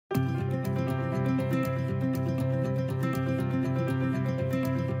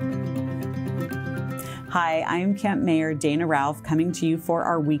Hi, I'm Kent Mayor Dana Ralph coming to you for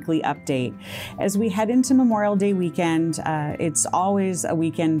our weekly update. As we head into Memorial Day weekend, it's always a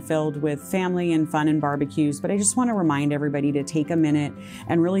weekend filled with family and fun and barbecues, but I just want to remind everybody to take a minute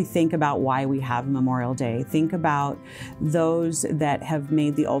and really think about why we have Memorial Day. Think about those that have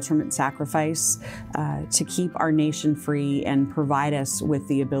made the ultimate sacrifice to keep our nation free and provide us with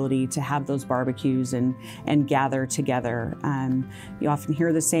the ability to have those barbecues and gather together. You often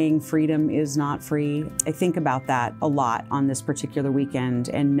hear the saying, freedom is not free. I think about that a lot on this particular weekend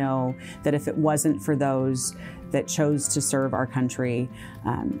and know that if it wasn't for those that chose to serve our country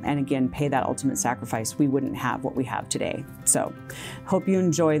and again, pay that ultimate sacrifice, we wouldn't have what we have today. So hope you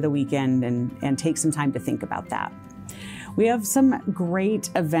enjoy the weekend and take some time to think about that. We have some great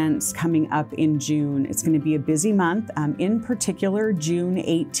events coming up in June. It's going to be a busy month. In particular, June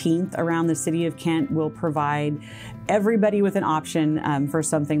 18th around the city of Kent will provide everybody with an option for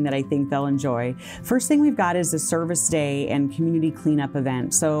something that I think they'll enjoy. First thing we've got is a service day and community cleanup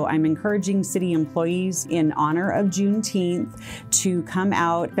event. So I'm encouraging city employees in honor of Juneteenth to come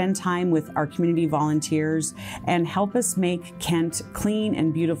out, spend time with our community volunteers and help us make Kent clean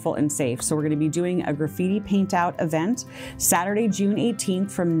and beautiful and safe. So we're going to be doing a graffiti paint out event Saturday, June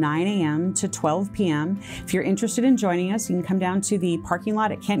 18th from 9 a.m. to 12 p.m. If you're interested in joining us, you can come down to the parking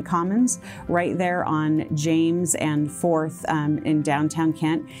lot at Kent Commons right there on James and 4th in downtown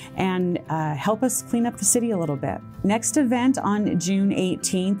Kent and help us clean up the city a little bit. Next event on June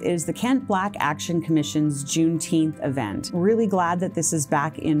 18th is the Kent Black Action Commission's Juneteenth event. Really glad that this is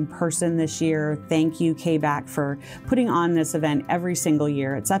back in person this year. Thank you, KBAC, for putting on this event every single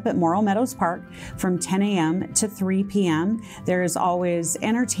year. It's up at Morrill Meadows Park from 10 a.m. to 3 p.m. There is always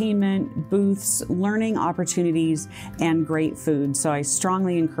entertainment, booths, learning opportunities, and great food. So I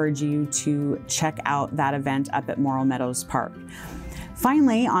strongly encourage you to check out that event up at Morrill Meadows Park.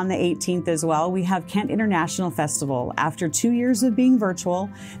 Finally, on the 18th as well, we have Kent International Festival. After 2 years of being virtual,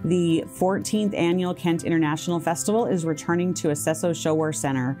 the 14th annual Kent International Festival is returning to Accesso Showwear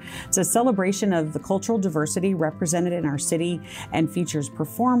Center. It's a celebration of the cultural diversity represented in our city and features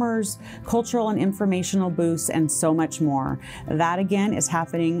performers, cultural and informational booths, and so much more. That again is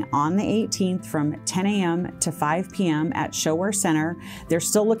happening on the 18th from 10 a.m. to 5 p.m. at Showwear Center. They're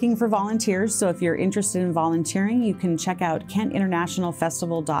still looking for volunteers, so if you're interested in volunteering, you can check out kentinternationalfestival.com,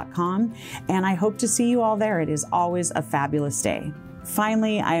 and I hope to see you all there. It is always a fabulous day.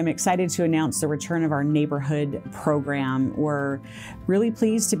 Finally, I am excited to announce the return of our neighborhood program. We're really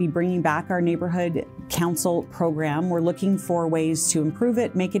pleased to be bringing back our neighborhood council program. We're looking for ways to improve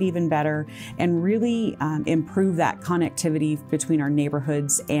it, make it even better, and really improve that connectivity between our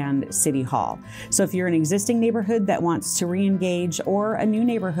neighborhoods and City Hall. So if you're an existing neighborhood that wants to re-engage or a new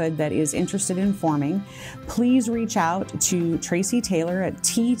neighborhood that is interested in forming, please reach out to Tracy Taylor at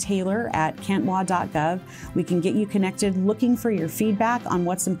ttaylor@kentwa.gov. We can get you connected, looking for your feedback on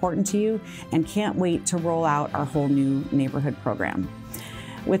what's important to you, and can't wait to roll out our whole new neighborhood program.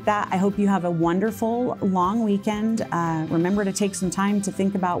 With that, I hope you have a wonderful long weekend. Remember to take some time to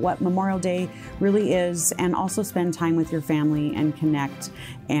think about what Memorial Day really is, and also spend time with your family and connect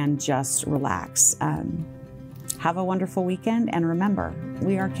and just relax. Have a wonderful weekend, and remember,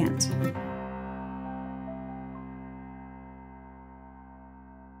 we are Kent.